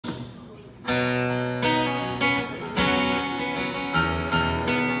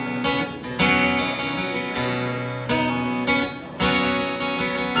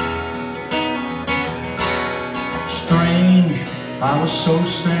was so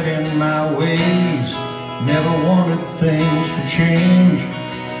set in my ways, never wanted things to change.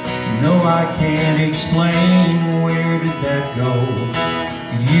 No, I can't explain, where did that go?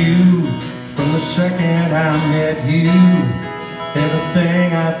 You, from the second I met you,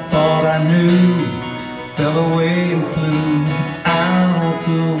 everything I thought I knew fell away and flew out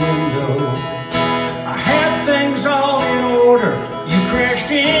the window. I had things all in order, you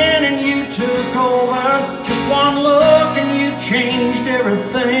crashed in and you took over. Just one look and you changed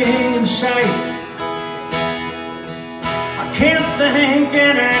everything in sight. I can't think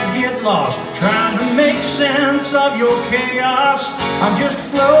and I get lost trying to make sense of your chaos. I'm just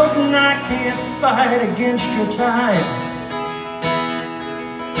floating, I can't fight against your tide.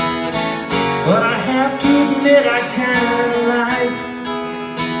 But I have to admit I kinda like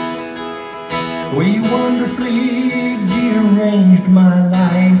the way you wonderfully dearranged my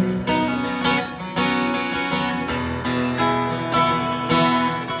life.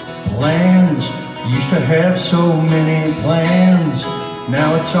 Plans, used to have so many plans.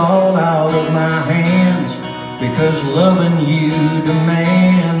 Now it's all out of my hands, because loving you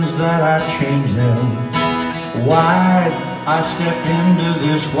demands that I change them. Wide, I stepped into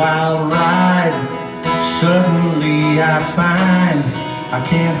this wild ride. Suddenly I find I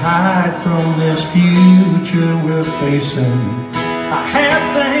can't hide from this future we're facing. I had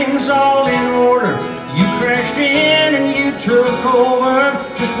things all in order, you crashed in and you took over.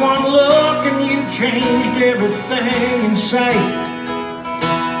 Just one look and you changed everything in sight.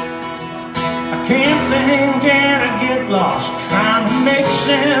 I can't think and I get lost trying to make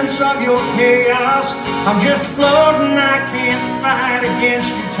sense of your chaos. I'm just floating, I can't fight against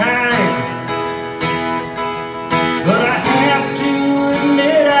your tide. But I have to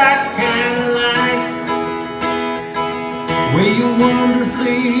admit I kinda like the way you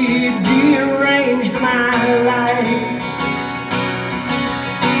wonderfully dearranged my life.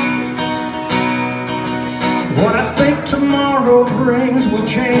 What I think tomorrow brings will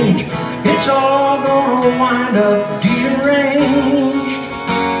change. It's all gonna wind up deranged.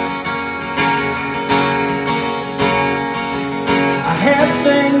 I had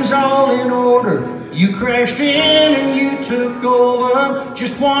things all in order, you crashed in and you took over.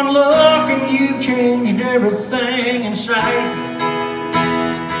 Just one look and you changed everything in sight.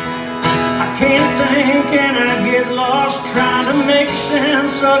 I can't think and I get lost trying to make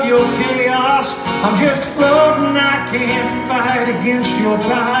sense of your chaos. I'm just floating, I can't fight against your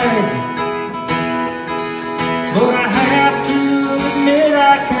tide. But I have to admit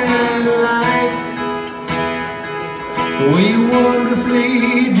I kinda like the way you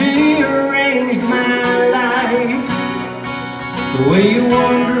wonderfully dearranged my life. The way you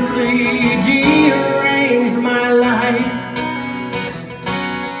wonderfully dearranged my life.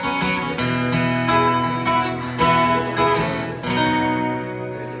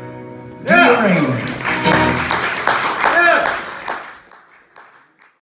 Dearranged.